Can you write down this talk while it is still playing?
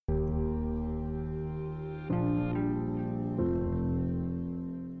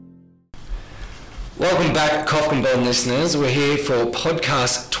Welcome back, Kofkin Bond listeners. We're here for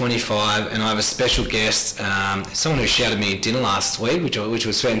podcast 25, and I have a special guest, someone who shouted me at dinner last week, which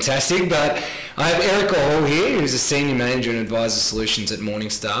was fantastic. But I have Erica Hall here, who's a Senior Manager in Advisor Solutions at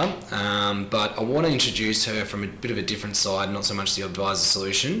Morningstar. But I want to introduce her from a bit of a different side, not so much the advisor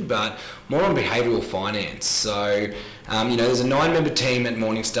solution, but more on behavioural finance. So, there's a 9-member team at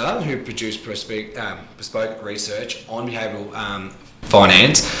Morningstar who produce bespoke research on behavioural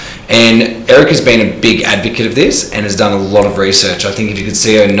finance, and Erica's been a big advocate of this and has done a lot of research. I think if you could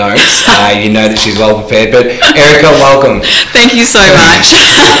see her notes, you know that she's well prepared. But Erica, welcome. Thank you so much.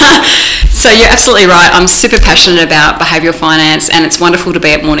 So you're absolutely right. I'm super passionate about behavioural finance, and it's wonderful to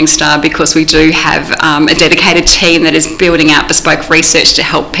be at Morningstar because we do have a dedicated team that is building out bespoke research to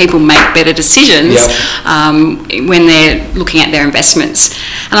help people make better decisions when they're looking at their investments.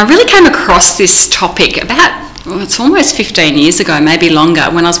 And I really came across this topic it's almost 15 years ago, maybe longer,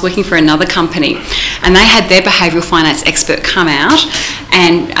 when I was working for another company, and they had their behavioural finance expert come out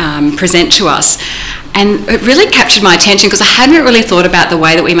and present to us. And it really captured my attention because I hadn't really thought about the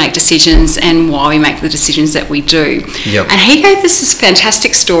way that we make decisions and why we make the decisions that we do. And he gave us this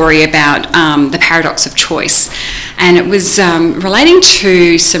fantastic story about the paradox of choice. And it was relating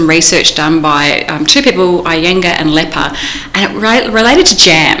to some research done by two people, Iyengar and Lepper, and it related to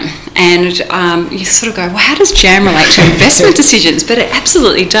jam. And you sort of go, well, how does jam relate to investment decisions? But it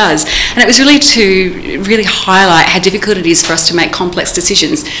absolutely does. And it was really to really highlight how difficult it is for us to make complex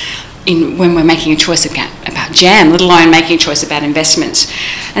decisions when we're making a choice about jam, let alone making a choice about investments.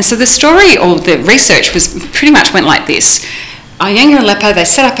 And so the story or the research pretty much went like this. Iyengar and Lepper, they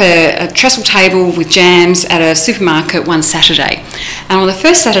set up a trestle table with jams at a supermarket one Saturday. And on the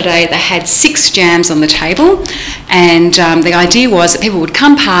first Saturday, they had 6 jams on the table. And the idea was that people would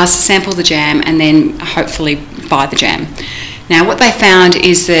come past, sample the jam, and then hopefully buy the jam. Now, what they found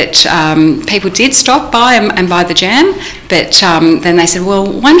is that people did stop by and buy the jam, but then they said,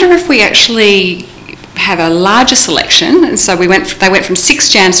 well, wonder if we actually have a larger selection. And so they went from 6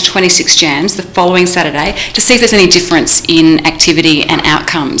 jams to 26 jams the following Saturday to see if there's any difference in activity and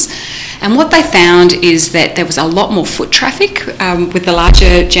outcomes. And what they found is that there was a lot more foot traffic with the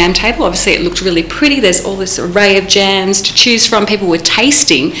larger jam table. Obviously, it looked really pretty. There's all this array of jams to choose from. People were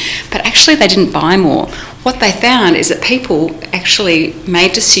tasting, but actually they didn't buy more. What they found is that people actually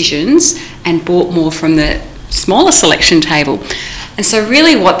made decisions and bought more from the smaller selection table. And so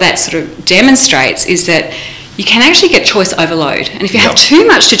really what that sort of demonstrates is that you can actually get choice overload. And if you have too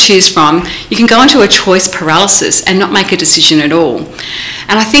much to choose from, you can go into a choice paralysis and not make a decision at all.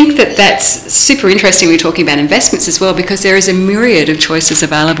 And I think that that's super interesting when we're talking about investments as well, because there is a myriad of choices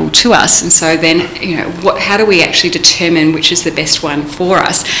available to us. And so then, how do we actually determine which is the best one for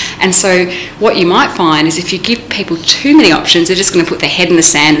us? And so what you might find is if you give people too many options, they're just going to put their head in the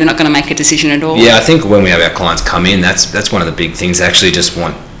sand and they're not going to make a decision at all. Yeah, I think when we have our clients come in, that's one of the big things. They actually just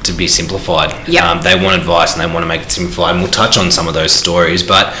want to be simplified. They want advice and they want to make it simplified, and we'll touch on some of those stories.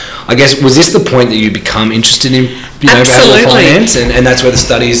 But I guess, was this the point that you become interested in behavioural finance, and that's where the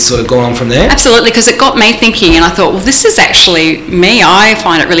studies sort of gone on from there? Absolutely, because it got me thinking, and I thought, well, this is actually me. I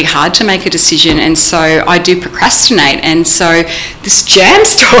find it really hard to make a decision, and so I do procrastinate. And so this jam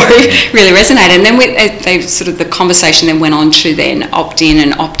story really resonated. And then the conversation then went on to then opt in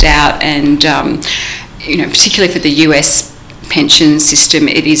and opt out, and particularly for the US pension system,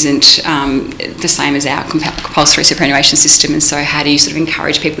 it isn't the same as our compulsory superannuation system, and so how do you sort of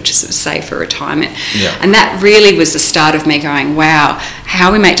encourage people to sort of save for retirement? And that really was the start of me going, wow,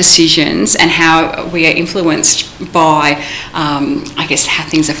 how we make decisions and how we are influenced by how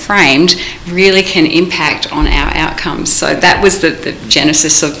things are framed really can impact on our outcomes. So that was the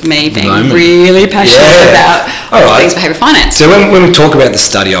genesis of me being really passionate about things behavioural finance. So when we talk about the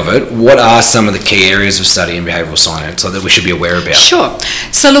study of it, what are some of the key areas of study in behavioural finance that we should be aware about? Sure.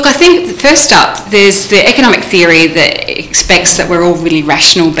 So look, I think first up, there's the economic theory that expects that we're all really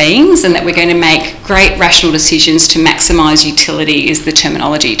rational beings and that we're going to make great rational decisions to maximise utility is the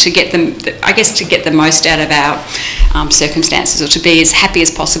terminology, to get the most out of our circumstances, or to be as happy as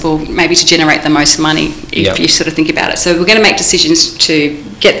possible, maybe to generate the most money if you sort of think about it. So we're going to make decisions to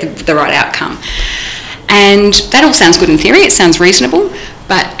get the right outcome. And that all sounds good in theory, it sounds reasonable,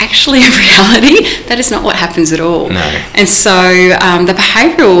 but actually in reality, that is not what happens at all. No. And so the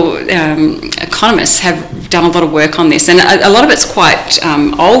behavioural economists have done a lot of work on this, and a lot of it's quite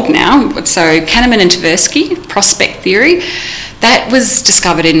old now. So Kahneman and Tversky, prospect theory, that was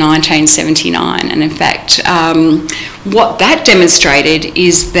discovered in 1979, and in fact what that demonstrated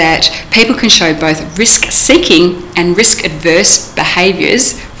is that people can show both risk-seeking and risk-adverse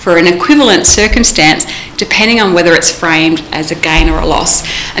behaviours for an equivalent circumstance, depending on whether it's framed as a gain or a loss.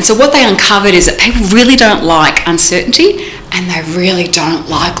 And so what they uncovered is that people really don't like uncertainty, and they really don't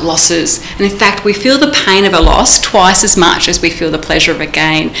like losses. And in fact, we feel the pain of a loss twice as much as we feel the pleasure of a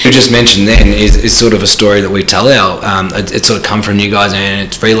gain. You just mentioned then is sort of a story that we tell it's sort of come from you guys, and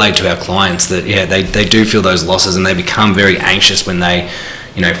it's relayed to our clients that they do feel those losses, and they become very anxious when they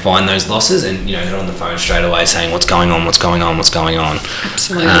find those losses, and they're on the phone straight away saying what's going on.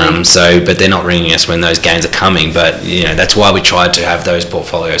 Absolutely. But they're not ringing us when those gains are coming. But that's why we tried to have those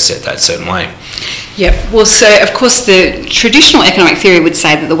portfolios set that certain way. Yep. Well, so of course the traditional economic theory would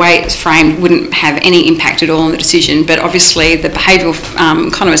say that the way it's framed wouldn't have any impact at all on the decision, but obviously the behavioural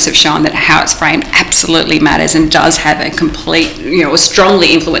economists have shown that how it's framed absolutely matters and does have a complete, or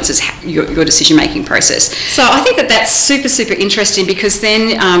strongly influences your decision-making process. So I think that that's super, super interesting, because then,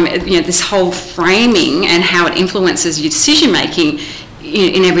 this whole framing and how it influences your decision-making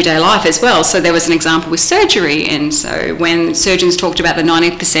in everyday life as well. So there was an example with surgery, and so when surgeons talked about the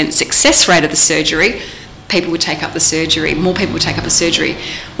 90% success rate of the surgery, people would take up the surgery, more people would take up the surgery.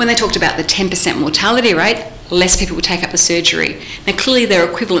 When they talked about the 10% mortality rate, less people would take up the surgery. Now clearly there are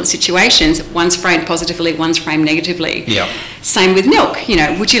equivalent situations, one's framed positively, one's framed negatively. Yeah. Same with milk,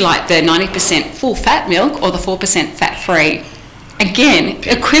 would you like the 90% full fat milk or the 4% fat free? Again,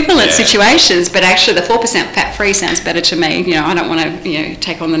 equivalent situations, but actually the 4% fat-free sounds better to me. I don't want to,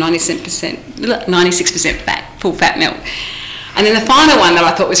 take on the 96% full fat milk. And then the final one that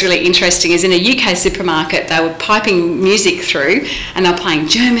I thought was really interesting is in a UK supermarket, they were piping music through, and they were playing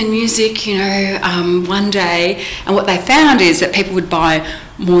German music, one day. And what they found is that people would buy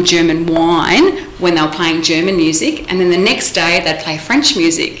more German wine when they were playing German music, and then the next day they'd play French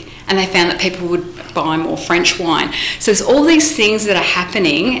music, and they found that people would buy more French wine. So there's all these things that are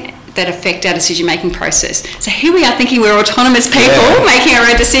happening that affect our decision-making process. So here we are thinking we're autonomous people making our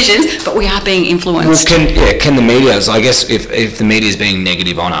own decisions, but we are being influenced. Well, can the media, so I guess if the media is being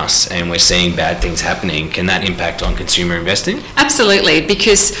negative on us and we're seeing bad things happening, can that impact on consumer investing? Absolutely,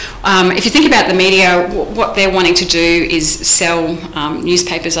 because if you think about the media, what they're wanting to do is sell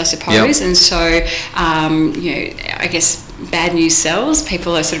newspapers, I suppose, and so, I guess bad news sells.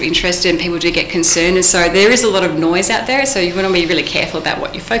 People are sort of interested, and people do get concerned, and so there is a lot of noise out there, so you want to be really careful about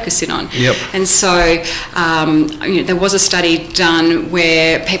what you're focusing on. Yep. And so there was a study done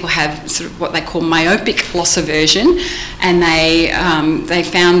where people have sort of what they call myopic loss aversion, and they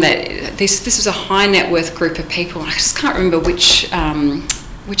found that this was a high net worth group of people. I just can't remember which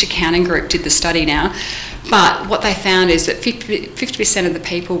accounting group did the study now. But what they found is that 50% of the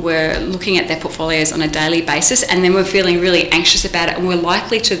people were looking at their portfolios on a daily basis, and then were feeling really anxious about it, and were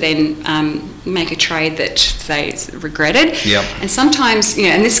likely to then make a trade that they regretted. Yep. And sometimes,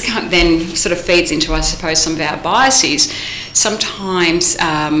 and this then sort of feeds into, I suppose, some of our biases. Sometimes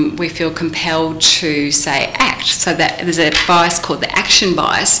we feel compelled to, say, act. So that there's a bias called the action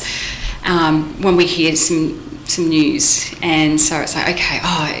bias when we hear some news, and so it's like, okay,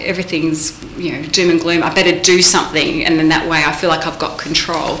 everything's doom and gloom, I better do something, and then that way I feel like I've got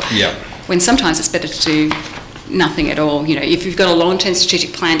control. Yeah. When sometimes it's better to do nothing at all. If you've got a long-term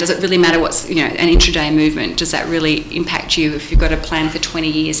strategic plan, does it really matter what's an intraday movement? Does that really impact you? If you've got a plan for 20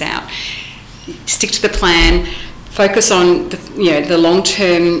 years out, stick to the plan. Focus on the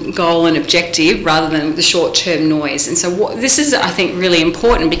long-term goal and objective rather than the short-term noise. And so this is, I think, really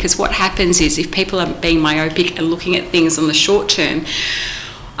important, because what happens is if people are being myopic and looking at things on the short term,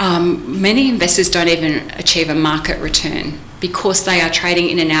 many investors don't even achieve a market return, because they are trading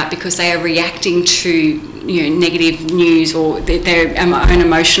in and out, because they are reacting to negative news, or their own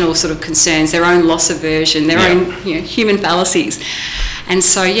emotional sort of concerns, their own loss aversion, their own human fallacies. And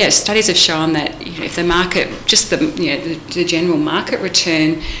so, studies have shown that if the market, just the general market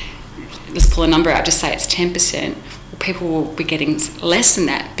return, let's pull a number out, just say it's 10%, people will be getting less than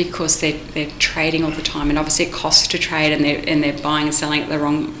that, because they're trading all the time, and obviously it costs to trade, and they're buying and selling at the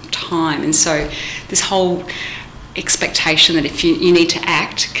wrong time. And so this whole expectation that if you need to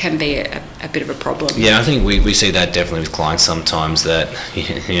act can be a bit of a problem. Yeah, I think we see that definitely with clients sometimes, that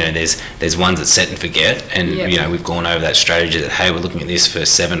there's ones that set and forget, and we've gone over that strategy that, hey, we're looking at this for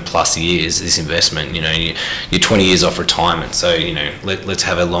 7+ years, this investment, you're 20 years off retirement, so let's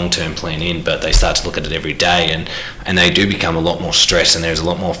have a long-term plan in, but they start to look at it every day, and they do become a lot more stressed, and there's a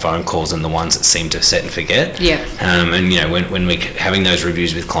lot more phone calls than the ones that seem to set and forget. And when we're having those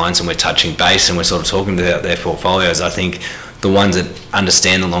reviews with clients and we're touching base and we're sort of talking about their portfolios, I think the ones that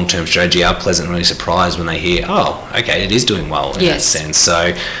understand the long-term strategy are pleasantly surprised when they hear, oh, okay, it is doing well in that sense.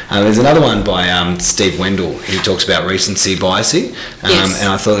 So there's another one by Steve Wendell who talks about recency biasing, and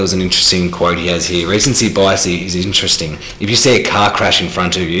I thought it was an interesting quote he has here. Recency biasing is interesting. If you see a car crash in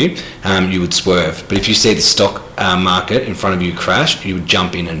front of you, you would swerve, but if you see the stock market in front of you crash, you would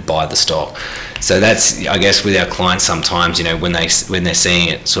jump in and buy the stock. So that's, I guess, with our clients sometimes, you know, when they're seeing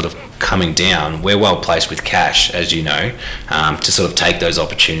it sort of coming down, we're well placed with cash, as you know, to sort of take those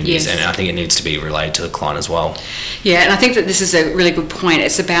opportunities. And I think it needs to be relayed to the client as well. Yeah, and I think that this is a really good point.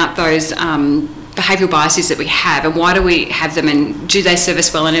 It's about those behavioural biases that we have, and why do we have them, and do they serve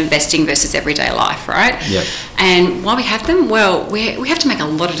us well in investing versus everyday life, right? Yep. And why we have them? Well, we have to make a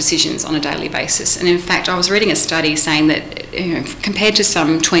lot of decisions on a daily basis. And in fact, I was reading a study saying that, you know, compared to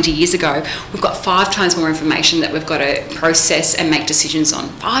some 20 years ago, we've got 5 times more information that we've got to process and make decisions on.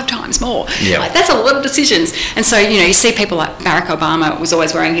 5 times more. Yep. Like, that's a lot of decisions. And so, you know, you see people like Barack Obama was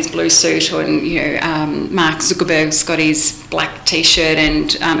always wearing his blue suit, or, you know, Mark Zuckerberg's got his black T-shirt,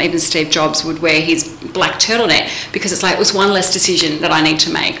 and even Steve Jobs would wear his black turtleneck, because it's like, it was one less decision that I need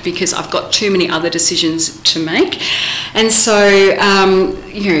to make because I've got too many other decisions to make. And so,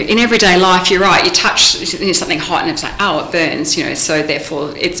 you know, in everyday life, you're right, you touch something hot and it's like, oh, it burns, you know, so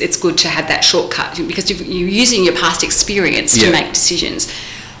therefore it's good to have that shortcut, because you're using your past experience to make decisions.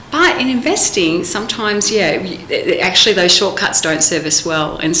 But in investing, sometimes, actually those shortcuts don't serve us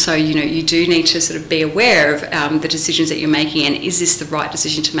well. And so, you know, you do need to sort of be aware of the decisions that you're making, and is this the right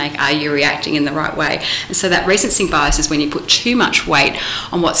decision to make? Are you reacting in the right way? And so that recency bias is when you put too much weight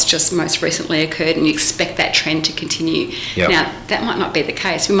on what's just most recently occurred and you expect that trend to continue. Yep. Now, that might not be the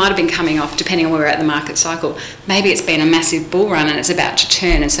case. We might have been coming off, depending on where we're at the market cycle, maybe it's been a massive bull run and it's about to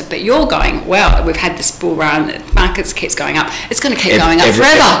turn. And so, but you're going, well, we've had this bull run, the market keeps going up, it's going to keep going up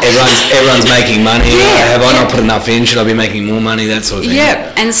forever. Everyone's making money. Have I not put enough in? Should I be making more money? That sort of thing.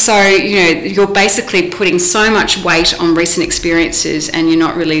 Yeah, and so, you know, you're basically putting so much weight on recent experiences, and you're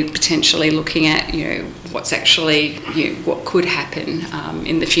not really potentially looking at, you know, what's actually, you know, what could happen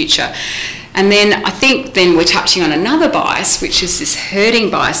in the future. And then I think then we're touching on another bias, which is this herding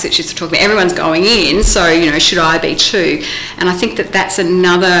bias, which is talking about everyone's going in, so, you know, should I be too? And I think that that's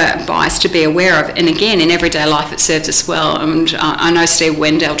another bias to be aware of. And again, in everyday life, it serves us well. And I know Steve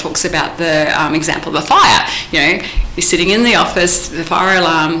Wendell talks about the example of a fire. You know, you're sitting in the office, the fire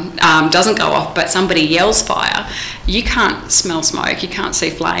alarm doesn't go off, but somebody yells fire. You can't smell smoke, you can't see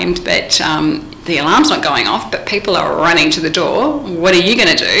flames, but the alarm's not going off, but people are running to the door. What are you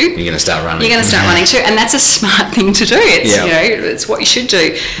going to do? You're going to start running. You're going to start running too, and that's a smart thing to do. It's you know, it's what you should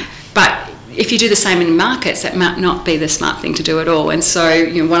do. But if you do the same in markets, that might not be the smart thing to do at all. And so,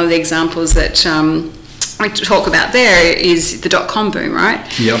 you know, one of the examples that I talk about there is the dot-com boom, right?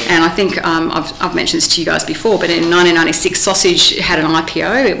 Yep. And I think I've mentioned this to you guys before, but in 1996, Sausage had an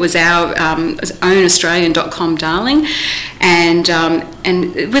IPO. It was our own Australian dot-com darling, and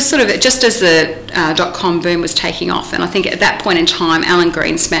it was sort of just as the dot-com boom was taking off. And I think at that point in time, Alan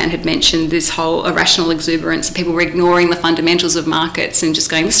Greenspan had mentioned this whole irrational exuberance, and people were ignoring the fundamentals of markets and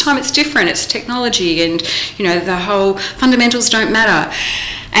just going, this time it's different, it's technology, and, you know, the whole fundamentals don't matter.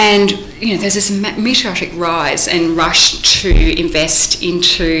 And, you know, there's this meteoric rise and rush to invest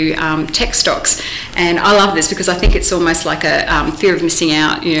into tech stocks. And I love this because I think it's almost like a fear of missing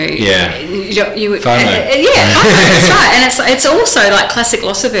out, you know. Yeah. FOMO. That's right. And it's also like classic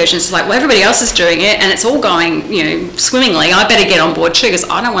loss aversion. It's like, well, everybody else is doing it and it's all going, you know, swimmingly. I better get on board too, because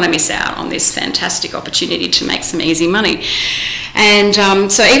I don't want to miss out on this fantastic opportunity to make some easy money. And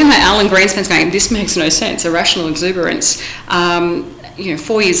so even though Alan Greenspan's going, this makes no sense, irrational exuberance, you know,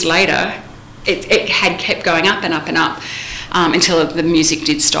 4 years later, it had kept going up and up and up until the music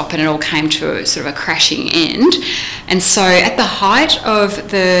did stop and it all came to a sort of a crashing end. And so at the height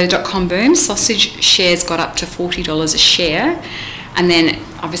of the dot-com boom, Sausage shares got up to $40 a share. And then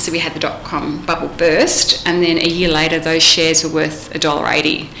obviously we had the dot-com bubble burst, and then a year later those shares were worth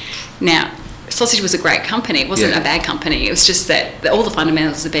 $1.80. Now, Sausage was a great company. It wasn't a bad company. It was just that all the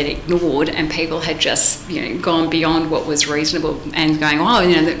fundamentals had been ignored, and people had just, you know, gone beyond what was reasonable and going, oh,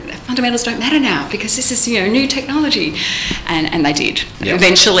 you know, the fundamentals don't matter now because this is, you know, new technology, and they did. Yep.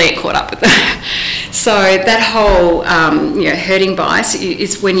 Eventually, it caught up with them. So that whole, you know, herding bias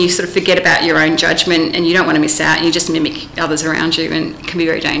is when you sort of forget about your own judgment and you don't want to miss out, and you just mimic others around you, and it can be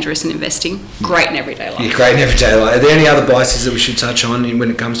very dangerous in investing. Great in everyday life. Yeah, great in everyday life. Are there any other biases that we should touch on when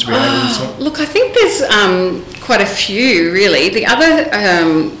it comes to behaviour? Look, I think there's quite a few, really. The other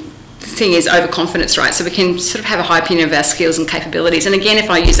thing is overconfidence, right? So we can sort of have a high opinion of our skills and capabilities. And again, if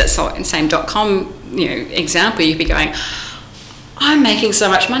I use that same dot-com, you know, example, you'd be going, I'm making so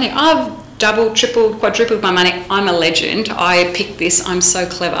much money. I've doubled, tripled, quadrupled my money. I'm a legend. I picked this. I'm so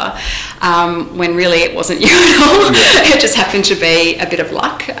clever. When really it wasn't you at all. Yeah. It just happened to be a bit of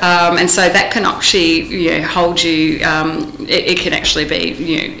luck. And so that can actually, hold you. It can actually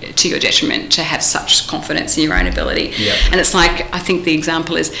be, to your detriment to have such confidence in your own ability. Yeah. And it's like, I think the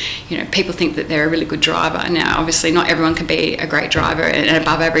example is, people think that they're a really good driver. Now, obviously, not everyone can be a great driver, an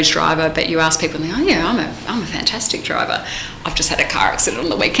above average driver, but you ask people and they go, oh yeah, I'm a fantastic driver. I've just had a car accident on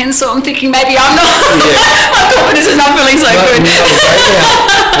the weekend, so I'm thinking maybe I'm not. Yeah. My confidence is not feeling so good. Yeah.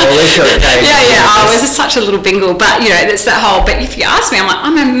 Oh, it was such a little bingle, but it's that whole. But if you ask me, I'm like,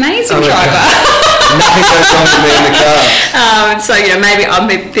 I'm an amazing driver. Nothing goes wrong with me in the car. So maybe I'm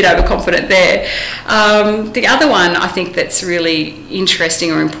a bit overconfident there. The other one I think that's really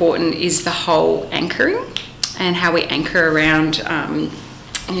interesting or important is the whole anchoring and how we anchor around,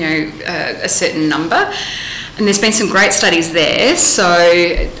 a certain number. And there's been some great studies there. So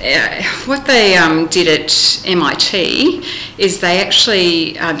what they did at MIT is they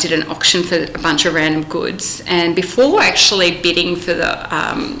actually did an auction for a bunch of random goods. And before actually bidding for the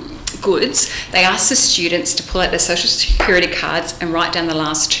goods, they asked the students to pull out their social security cards and write down the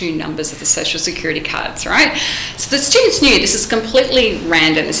last two numbers of the social security cards, right? So the students knew this is completely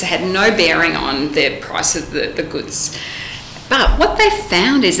random. This had no bearing on the price of the goods. But what they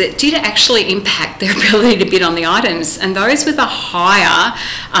found is it did actually impact their ability to bid on the items, and those with a higher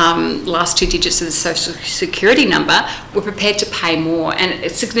last two digits of the social security number were prepared to pay more, and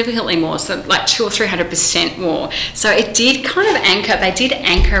it's significantly more, so like 200 or 300% more. So it did kind of anchor. They did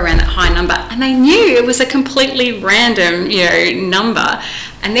anchor around that high number, and they knew it was a completely random, number.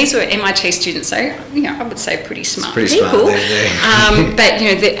 And these were MIT students, so I would say pretty smart people. But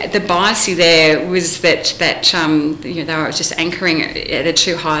the bias there was that they were just anchoring at a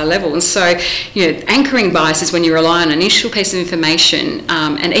too high a level. And so anchoring bias is when you rely on an initial piece of information,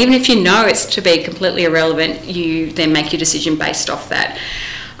 and even if you know it's to be completely irrelevant, you then make your decision based off that.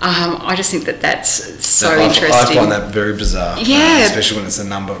 I just think that's so interesting. I find that very bizarre. Yeah, especially when it's a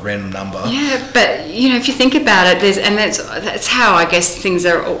random number. Yeah, but if you think about it, that's how I guess things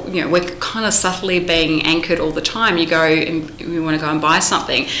are. We're kind of subtly being anchored all the time. You go and you want to go and buy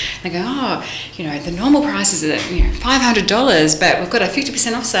something, and they go, the normal price is $500, but we've got a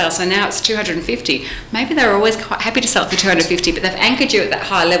 50% off sale, so now it's $250. Maybe they're always quite happy to sell it for $250, but they've anchored you at that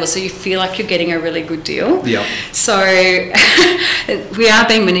high level, so you feel like you're getting a really good deal. Yeah. So we are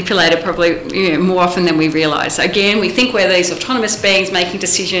being manipulated probably more often than we realise. So again, we think we're these autonomous beings making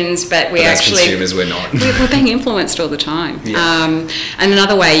decisions, but as consumers, we're not. We're being influenced all the time. Yeah. And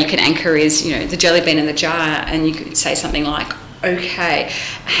another way you can anchor is the jelly bean in the jar, and you could say something like, okay,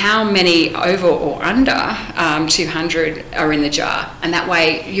 how many over or under 200 are in the jar? And that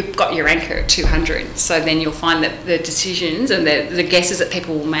way you've got your anchor at 200. So then you'll find that the decisions and the guesses that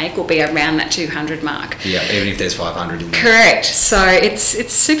people will make will be around that 200 mark. Yeah, even if there's 500 in there. Correct. So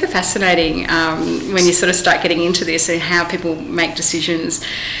it's super fascinating when you sort of start getting into this and how people make decisions.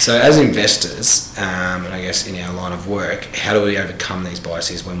 So as investors, and I guess in our line of work, how do we overcome these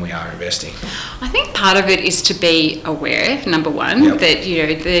biases when we are investing? I think part of it is to be aware, number one, yep. that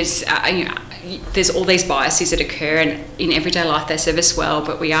there's all these biases that occur, and in everyday life they serve us well,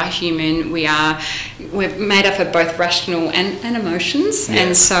 but we are human. We're made up of both rational and emotions. Yeah.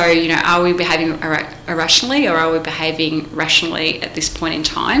 And so are we behaving irrationally, or are we behaving rationally at this point in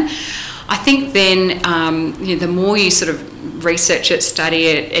time? I think then the more you sort of research it, study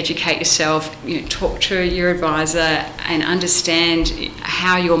it, educate yourself, talk to your advisor and understand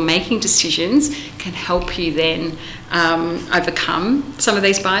how you're making decisions can help you then overcome some of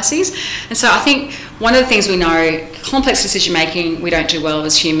these biases. And so I think one of the things we know, complex decision making, we don't do well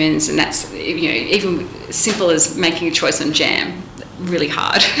as humans, and that's even simple as making a choice on jam. Really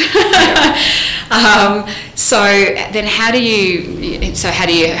hard. So then how do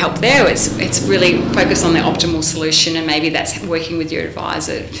you help there? It's really focused on the optimal solution, and maybe that's working with your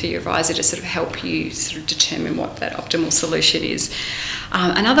advisor, for your advisor to sort of help you sort of determine what that optimal solution is.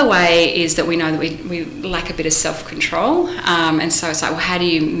 Another way is that we know that we lack a bit of self-control, and so it's like, well, how do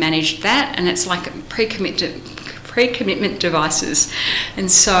you manage that? And it's like pre-commitment devices. And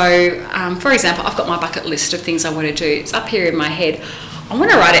so, for example, I've got my bucket list of things I want to do. It's up here in my head. I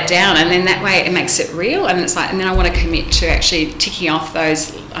want to write it down, and then that way it makes it real. And it's like, and then I want to commit to actually ticking off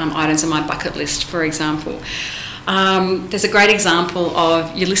those items on my bucket list, for example. There's a great example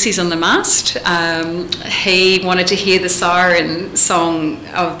of Ulysses on the Mast. He wanted to hear the siren song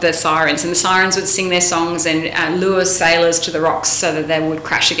of the sirens, and the sirens would sing their songs and lure sailors to the rocks so that they would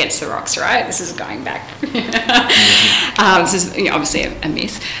crash against the rocks, right? This is going back. This is obviously a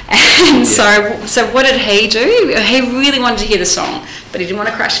myth. And so what did he do? He really wanted to hear the song, but he didn't want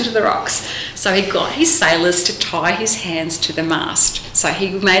to crash into the rocks. So he got his sailors to tie his hands to the mast. So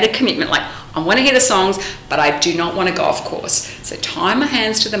he made a commitment, like, I want to hear the songs, but I do not want to go off course. So tie my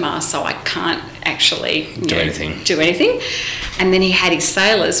hands to the mast so I can't actually do anything. And then he had his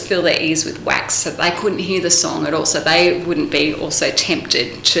sailors fill their ears with wax so they couldn't hear the song at all, so they wouldn't be also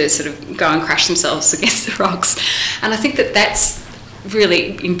tempted to sort of go and crash themselves against the rocks. And I think that that's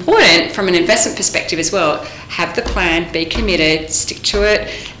really important from an investment perspective as well. Have the plan, be committed, stick to it,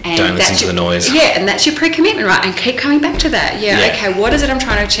 and don't listen to the noise. Yeah, and that's your pre-commitment, right? And keep coming back to that. Yeah. Okay, what is it I'm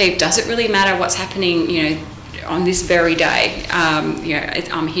trying to achieve? Does it really matter what's happening, on this very day?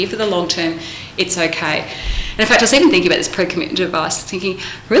 I'm here for the long term. It's okay. And in fact, I was even thinking about this pre-commitment device, thinking,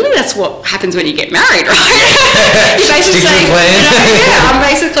 really, that's what happens when you get married, right? You basically say,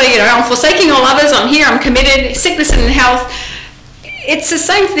 I'm forsaking all others. I'm here. I'm committed. Sickness and health. It's the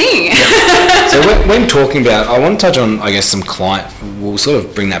same thing. So when talking about, I want to touch on, I guess, some client, we'll sort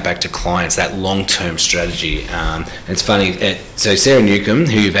of bring that back to clients, that long-term strategy. It's funny, so Sarah Newcomb,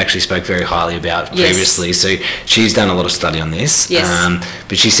 who you've actually spoke very highly about previously, so she's done a lot of study on this. Yes.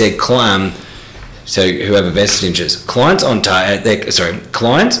 But she said, so who have a vested interest, clients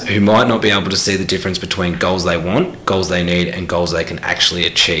who might not be able to see the difference between goals they want, goals they need, and goals they can actually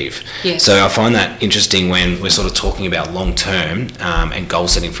achieve. Yes. So I find that interesting when we're sort of talking about long term and goal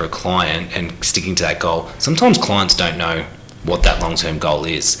setting for a client and sticking to that goal. Sometimes clients don't know what that long-term goal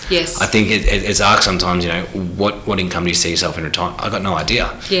is. Yes. I think it's asked sometimes, what income do you see yourself in retirement? I've got no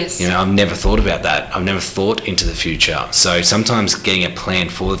idea. Yes. I've never thought about that. I've never thought into the future. So sometimes getting a plan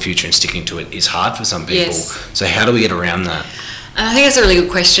for the future and sticking to it is hard for some people. Yes. So how do we get around that? I think that's a really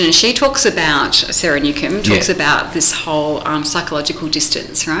good question. And she talks about, Sarah Newcomb talks about this whole psychological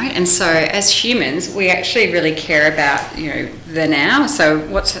distance, right? And so as humans, we actually really care about, the now. So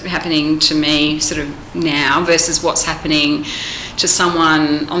what's happening to me sort of now versus what's happening to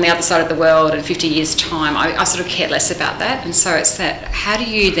someone on the other side of the world in 50 years' time. I sort of care less about that. And so it's that, how do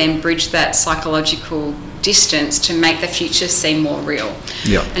you then bridge that psychological distance to make the future seem more real?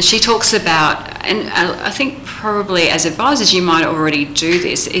 Yeah. And she talks about, and I think probably as advisors you might already do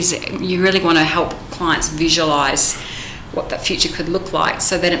this, is you really want to help clients visualise what that future could look like,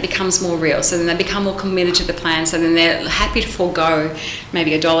 so that it becomes more real, so then they become more committed to the plan, so then they're happy to forego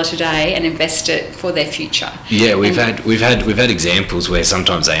maybe $1 today and invest it for their future. Yeah, we've had examples where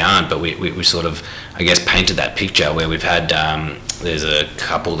sometimes they aren't, but we sort of, I guess, painted that picture where we've had there's a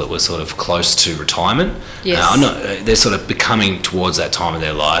couple that were sort of close to retirement. Yes. They're sort of becoming towards that time of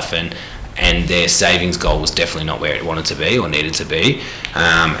their life, and their savings goal was definitely not where it wanted to be or needed to be,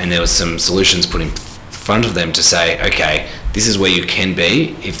 and there was some solutions put in front of them to say, okay, this is where you can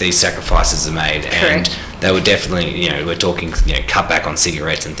be if these sacrifices are made. Correct. And they were definitely, we're talking, cut back on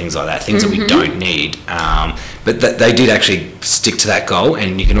cigarettes and things like that, things that we don't need. But they did actually stick to that goal,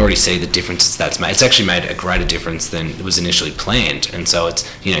 and you can already see the difference that's made. It's actually made a greater difference than was initially planned. And so it's,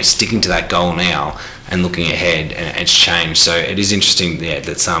 sticking to that goal now and looking ahead, and it's changed. So it is interesting,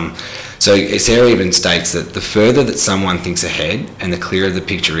 that so Sarah even states that the further that someone thinks ahead and the clearer the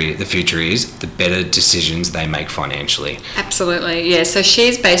future is, the better decisions they make financially. Absolutely, yeah. So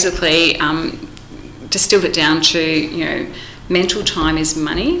she's basically distilled it down to, mental time is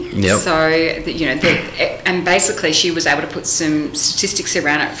money. Yep. So, and basically she was able to put some statistics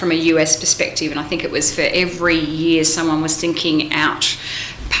around it from a US perspective, and I think it was for every year someone was thinking out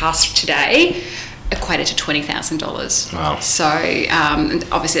past today, equated to $20,000. Wow. So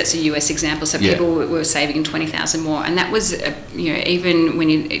obviously that's a US example. So people were saving $20,000 more, and that was even when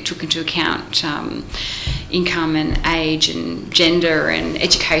it took into account income and age and gender and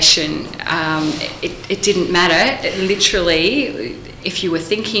education, it didn't matter. It literally, if you were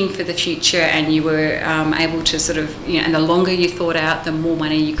thinking for the future and you were able to sort of, and the longer you thought out, the more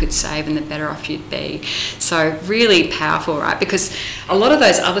money you could save and the better off you'd be. So really powerful, right? Because a lot of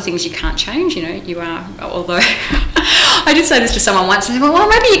those other things you can't change, you are, although I did say this to someone once, and they said, well,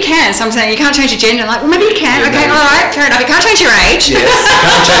 maybe you can. So I'm saying, you can't change your gender. I'm like, well, maybe you can. Okay, all right, fair enough. You can't change your age. Yes, you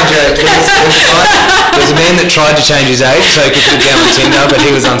can't change your age. There was a man that tried to change his age so he could put it down on Tinder, but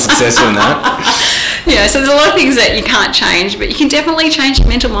he was unsuccessful in that. So there's a lot of things that you can't change, but you can definitely change your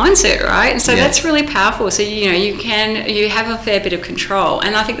mental mindset, right? And so that's really powerful. So, you have a fair bit of control.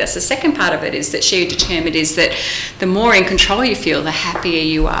 And I think that's the second part of it, is that she determined is that the more in control you feel, the happier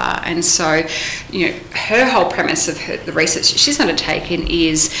you are. And so, her whole premise of the research she's undertaken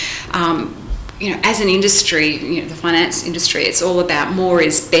is, as an industry, the finance industry, it's all about more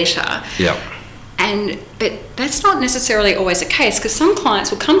is better. Yeah. But that's not necessarily always the case, because some clients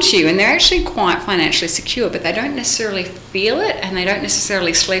will come to you and they're actually quite financially secure, but they don't necessarily feel it, and they don't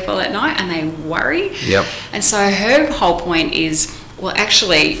necessarily sleep well at night, and they worry. Yep. And so her whole point is, well,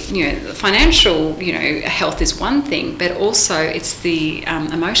 actually, financial, health is one thing, but also it's the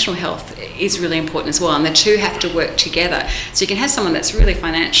emotional health is really important as well, and the two have to work together. So you can have someone that's really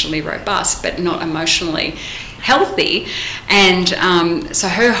financially robust but not emotionally healthy, and so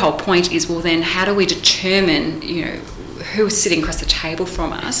her whole point is, well, then how do we determine, who's sitting across the table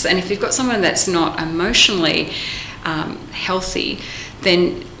from us? And if you've got someone that's not emotionally healthy,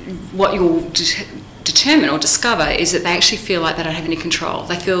 then what you'll determine or discover is that they actually feel like they don't have any control.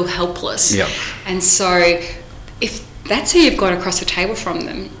 They feel helpless. Yep. And so if that's who you've got across the table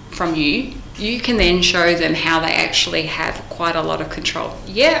from you, you can then show them how they actually have quite a lot of control.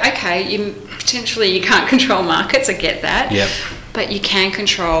 Yeah, okay, you can't control markets, I get that. Yep. But you can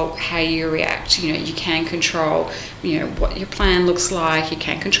control how you react. You can control, what your plan looks like. You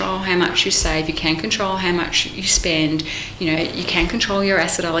can control how much you save. You can control how much you spend. You can control your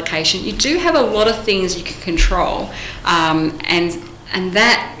asset allocation. You do have a lot of things you can control, and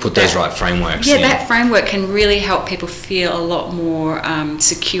that put those right frameworks. Yeah, that framework can really help people feel a lot more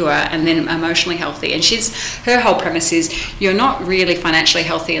secure and then emotionally healthy. And her whole premise is, you're not really financially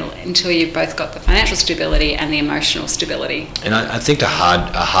healthy until you've both got the financial stability and the emotional stability. And I think a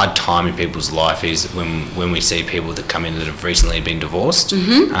hard time in people's life is when we see people that come in that have recently been divorced.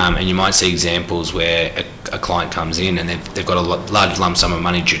 Mm-hmm. And you might see examples where a client comes in and they've got a large lump sum of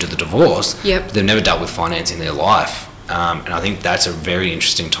money due to the divorce. Yep. But they've never dealt with finance in their life. And I think that's a very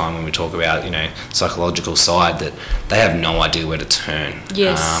interesting time when we talk about, psychological side, that they have no idea where to turn.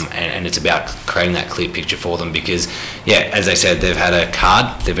 Yes. And it's about creating that clear picture for them, because, as they said, they've had a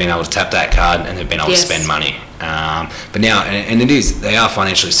card, they've been able to tap that card, and they've been able to spend money. But now, and they are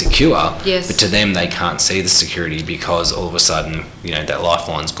financially secure, yes. but to them they can't see the security, because all of a sudden, that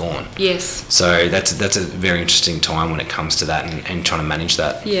lifeline's gone. Yes. So that's a very interesting time when it comes to that, and trying to manage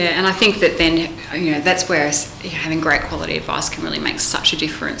that. Yeah, and I think that then, that's where having great quality advice can really make such a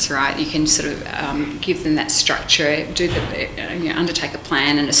difference, right? You can sort of give them that structure, undertake a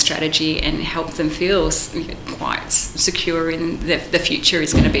plan and a strategy, and help them feel quite secure in the future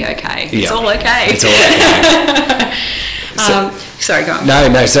is going to be okay. It's all okay. It's all okay. Sorry, go on.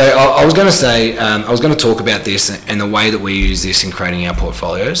 No. So I was going to say, I was going to talk about this and the way that we use this in creating our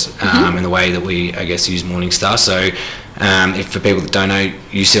portfolios, and the way that we, I guess, use Morningstar. So, if for people that don't know,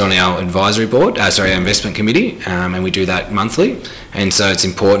 you sit on our advisory board, our investment committee, and we do that monthly. And so it's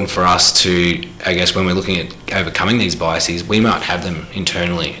important for us to, I guess, when we're looking at overcoming these biases, we might have them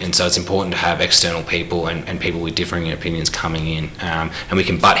internally. And so it's important to have external people and people with differing opinions coming in. And we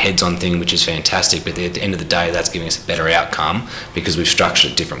can butt heads on things, which is fantastic. But at the end of the day, that's giving us a better outcome because we've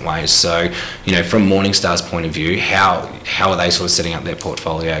structured it different ways. So, from Morningstar's point of view, how are they sort of setting up their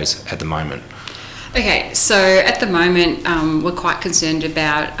portfolios at the moment? Okay, so at the moment we're quite concerned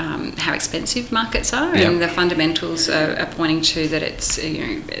about how expensive markets are, and the fundamentals are pointing to that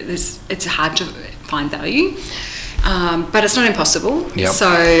it's hard to find value, but it's not impossible. Yep. So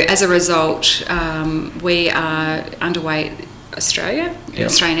as a result, we are underweight Australia,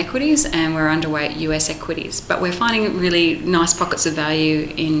 Australian equities, and we're underweight US equities, but we're finding really nice pockets of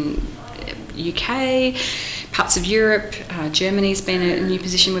value in UK, parts of Europe. Germany's been a new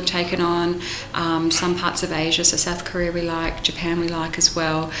position we've taken on. Some parts of Asia, so South Korea we like, Japan we like as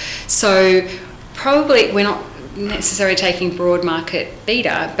well. So probably we're not necessarily taking broad market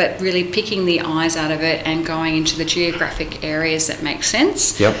beta, but really picking the eyes out of it and going into the geographic areas that make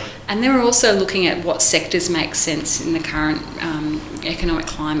sense. Yep. And then we're also looking at what sectors make sense in the current economic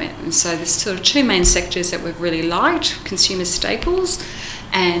climate. And so there's sort of two main sectors that we've really liked: consumer staples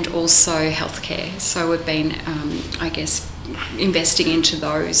and also healthcare. So we've been, investing into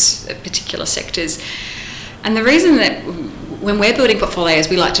those particular sectors. And the reason that when we're building portfolios,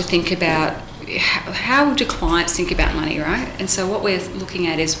 we like to think about how do clients think about money, right? And so what we're looking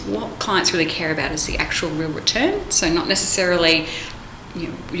at is what clients really care about is the actual real return. So not necessarily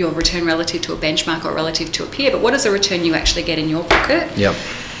your return relative to a benchmark or relative to a peer, but what is the return you actually get in your pocket? Yep.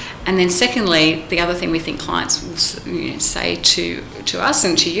 And then secondly, the other thing we think clients will say to us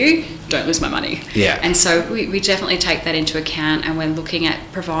and to you, don't lose my money. Yeah. And so we definitely take that into account, and we're looking at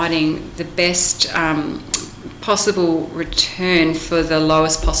providing the best possible return for the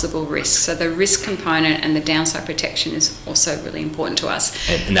lowest possible risk. So the risk component and the downside protection is also really important to us.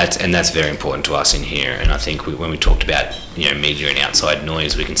 And that's very important to us in here. And I think when we talked about media and outside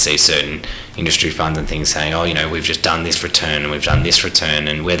noise, we can see certain industry funds and things saying, we've just done this return and we've done this return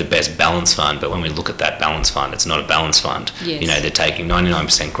and we're the best balance fund. But when we look at that balance fund, it's not a balance fund. Yes. They're taking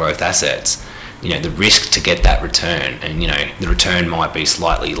 99% growth assets. The risk to get that return, and the return might be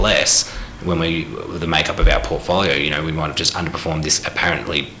slightly less. When the makeup of our portfolio, we might have just underperformed this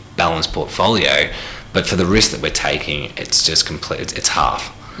apparently balanced portfolio, but for the risk that we're taking, it's just complete. It's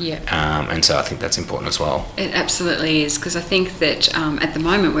half. Yeah. And so I think that's important as well. It absolutely is, because I think that at the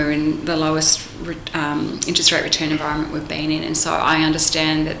moment we're in the lowest interest rate return environment we've been in, and so I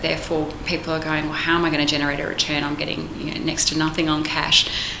understand that therefore people are going, well, how am I going to generate a return? I'm getting next to nothing on cash.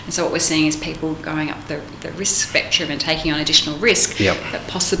 And so what we're seeing is people going up the risk spectrum and taking on additional risk, but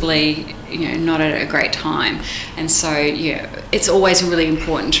possibly not at a great time. And so it's always really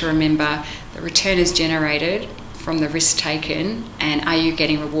important to remember the return is generated from the risk taken, and are you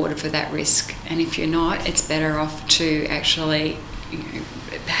getting rewarded for that risk? And if you're not, it's better off to actually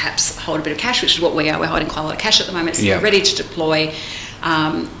perhaps hold a bit of cash, which is what we are. We're holding quite a lot of cash at the moment, so we're ready to deploy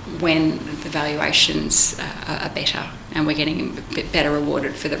when the valuations are better and we're getting a bit better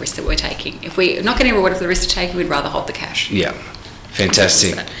rewarded for the risk that we're taking. If we're not getting rewarded for the risk we're taking, we'd rather hold the cash. Yeah,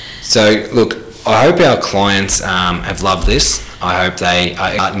 fantastic. So look, I hope our clients have loved this. I hope they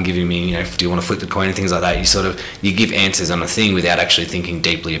are giving me, do you want to flip the coin and things like that. You give answers on a thing without actually thinking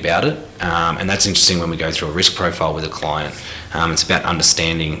deeply about it. And that's interesting when we go through a risk profile with a client. It's about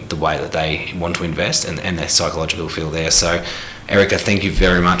understanding the way that they want to invest and their psychological feel there. So Erica, thank you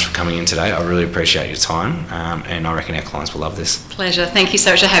very much for coming in today. I really appreciate your time. And I reckon our clients will love this. Pleasure. Thank you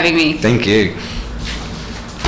so much for having me. Thank you.